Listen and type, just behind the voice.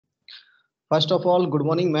First of all, good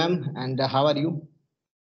morning, ma'am, and how are you?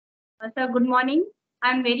 Sir, good morning.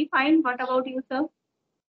 I'm very fine. What about you, sir?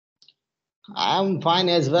 I'm fine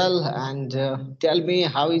as well. And tell me,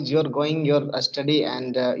 how is your going your study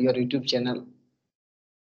and your YouTube channel?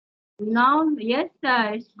 Now, yes,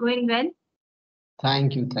 it's going well.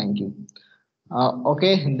 Thank you, thank you.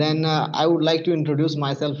 Okay, then I would like to introduce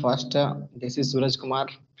myself first. This is Suraj Kumar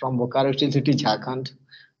from Bokaro Steel City, Jharkhand.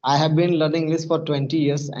 I have been learning English for 20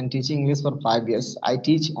 years and teaching English for 5 years. I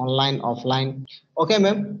teach online, offline. Okay,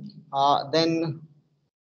 ma'am. Then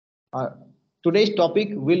Uh, today's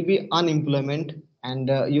topic will be unemployment, and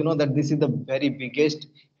you know that this is the very biggest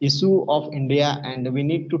issue of India, and we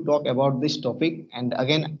need to talk about this topic. And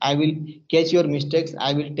again, I will catch your mistakes.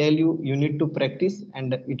 I will tell you you need to practice,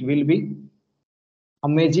 and it will be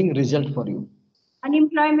amazing result for you.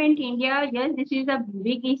 Unemployment India, yes, this is a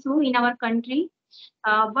big issue in our country.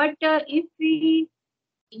 But if we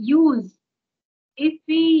use, if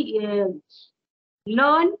we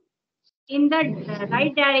learn in the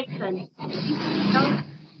right direction, if we learn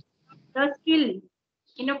the skill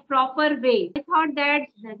in a proper way, I thought that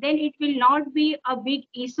then it will not be a big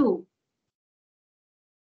issue.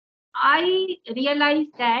 I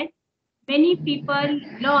realized that many people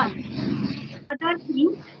learn other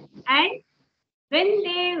things, and when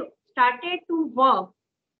they started to work,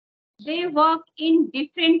 they work in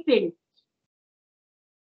different fields.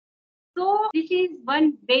 So this is one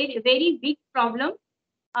very big problem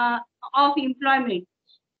uh, of employment,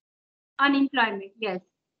 unemployment. Yes,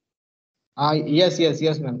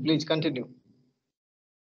 Yes, ma'am. Please continue.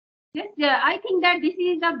 yes. I think that this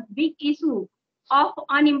is a big issue of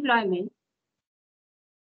unemployment.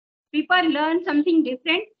 People learn something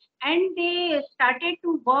different, and they started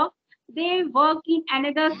to work. They work in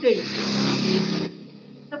another field.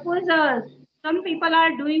 Suppose some people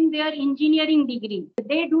are doing their engineering degree.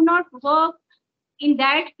 They do not work in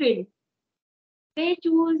that field. They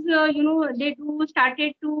choose, they do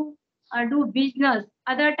started to do business,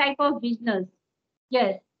 other type of business.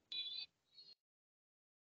 Yes,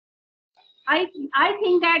 I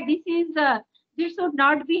think that this should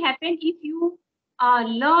not be happen if you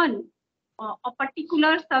learn a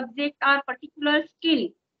particular subject or particular skill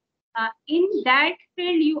in that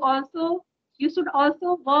field. You should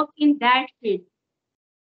also work in that field.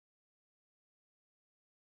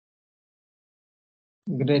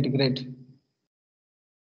 Great, great.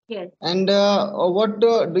 Yes. And what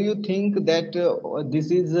do you think that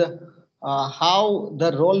this is how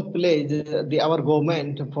the role plays the our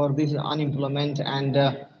government for this unemployment, and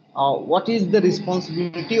what is the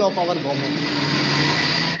responsibility of our government?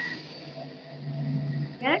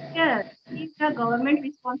 Yes, yes, it is the government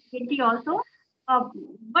responsibility also. Uh,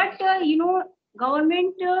 but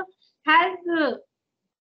government has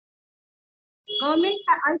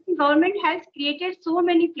I think government has created so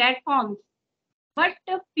many platforms. But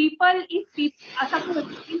people, if people, suppose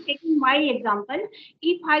I'm taking my example,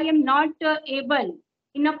 if I am not able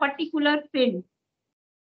in a particular field,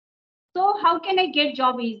 so how can I get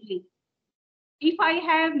job easily? If I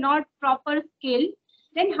have not proper skill,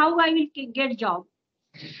 then how I will get job?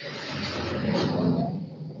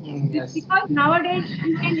 Yes. Because nowadays each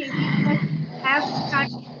and every person have started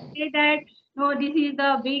to say that no, this is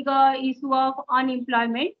the big issue of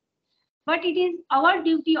unemployment, but it is our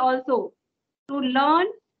duty also to learn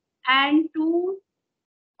and to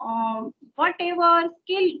whatever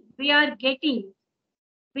skill we are getting,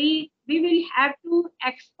 we will have to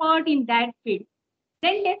expert in that field.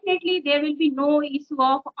 Then definitely there will be no issue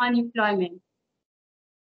of unemployment.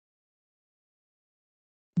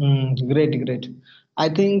 Great, great. I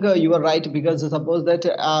think you are right, because suppose that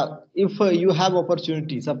if you have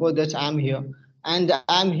opportunity, suppose that I'm here and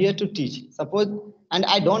I'm here to teach, suppose, and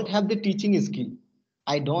I don't have the teaching skill,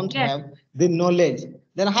 I don't Yes, have the knowledge,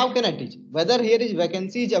 then how can I teach? Whether here is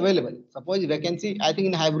vacancy is available. Suppose vacancy, I think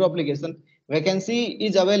in Hybro application, vacancy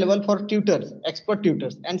is available for tutors, expert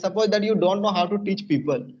tutors, and suppose that you don't know how to teach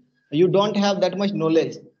people, you don't have that much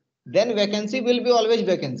knowledge, then vacancy will be always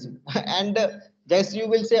vacancy. And just you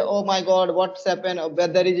will say, oh my god, what's happened, where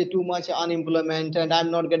there is too much unemployment and I'm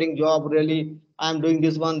not getting job, really I'm doing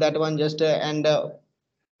this one that one, just and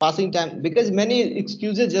passing time, because many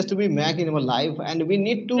excuses just to be make in our life, and yes,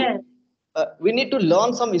 we need to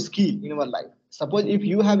learn some skill in our life. Suppose if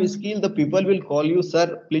you have a skill, the people will call you,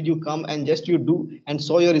 sir, please you come and just you do and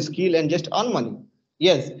show your skill and just earn money.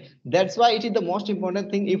 Yes, that's why it is the most important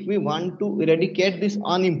thing if we want to eradicate this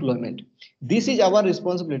unemployment. This is our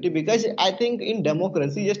responsibility, because I think in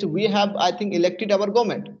democracy, just we have, I think, elected our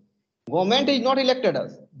government. Government is not elected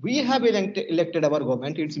us. We have elected our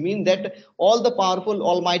government. It means that all the powerful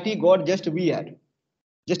Almighty God just we are.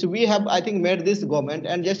 Just we have, I think, made this government,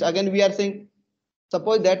 and just again we are saying,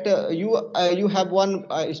 suppose that you have one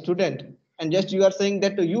student, and just you are saying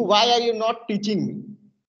that you, why are you not teaching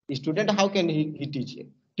me? Student, how can he teach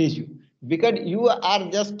you? Because you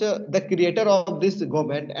are just the creator of this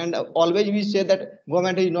government, and always we say that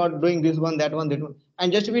government is not doing this one, that one, that one,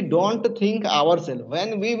 and just we don't think ourselves.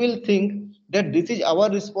 When we will think that this is our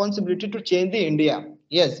responsibility to change the India,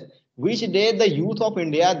 yes, which day the youth of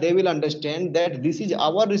India, they will understand that this is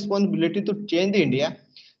our responsibility to change the India.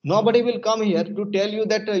 Nobody will come here to tell you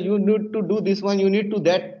that you need to do this one, you need to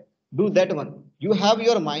that do that one. You have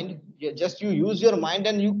your mind, just you use your mind,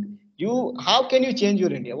 and you how can you change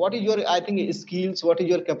your India? What is your, I think, skills? What is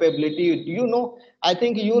your capability? You know, I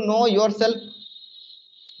think you know yourself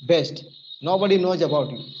best. Nobody knows about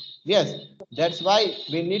you. Yes, that's why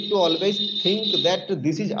we need to always think that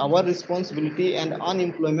this is our responsibility, and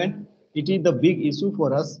unemployment, it is the big issue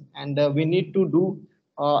for us, and we need to do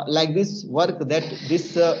like this work, that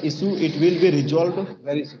this issue, it will be resolved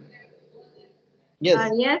very soon.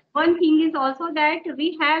 Yes. Yes, one thing is also that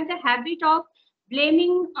we have the habit of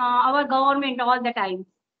blaming our government all the time.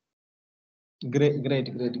 Great.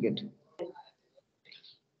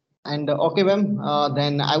 And okay, ma'am,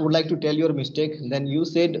 then I would like to tell your mistake. Then you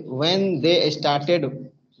said when they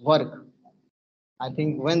started work. I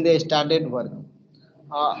think when they started work.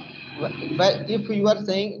 Uh, but if you are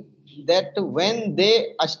saying that when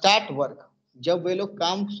they start work, जब वे लोग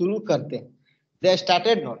काम शुरू करते हैं, they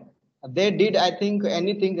started not. They did, I think,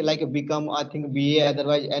 anything like become, I think, BA,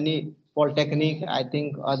 otherwise any polytechnic, I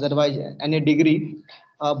think, otherwise any degree.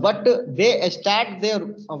 But they start their,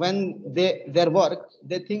 when they their work,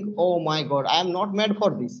 they think, oh my God, I am not made for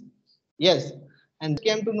this. Yes, and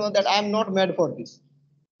came to know that I am not made for this.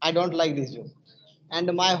 I don't like this job,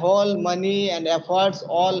 and my whole money and efforts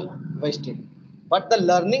all wasted. But the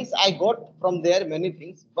learnings I got from there, many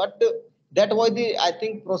things, but that was the, I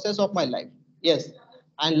think, process of my life. Yes,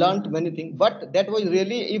 I learned many things, but that was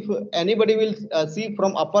really, if anybody will see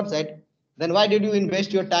from upper side, then why did you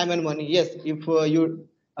invest your time and money? Yes, if you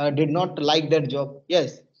did not like that job,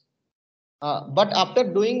 yes, but after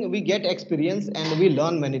doing we get experience and we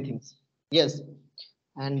learn many things. Yes,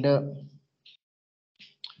 and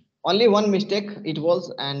only one mistake it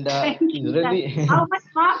was, and Thank you, sir. really How much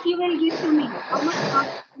marks you will give to me? How much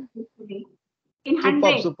marks you will give today? In superb,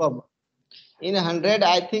 100. superb. In 100,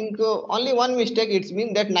 I think only one mistake. It's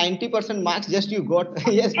mean that 90% marks just you got.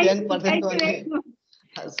 Yes, Thank you 10% very only. much.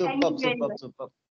 Thank you Superb, very superb, much. superb.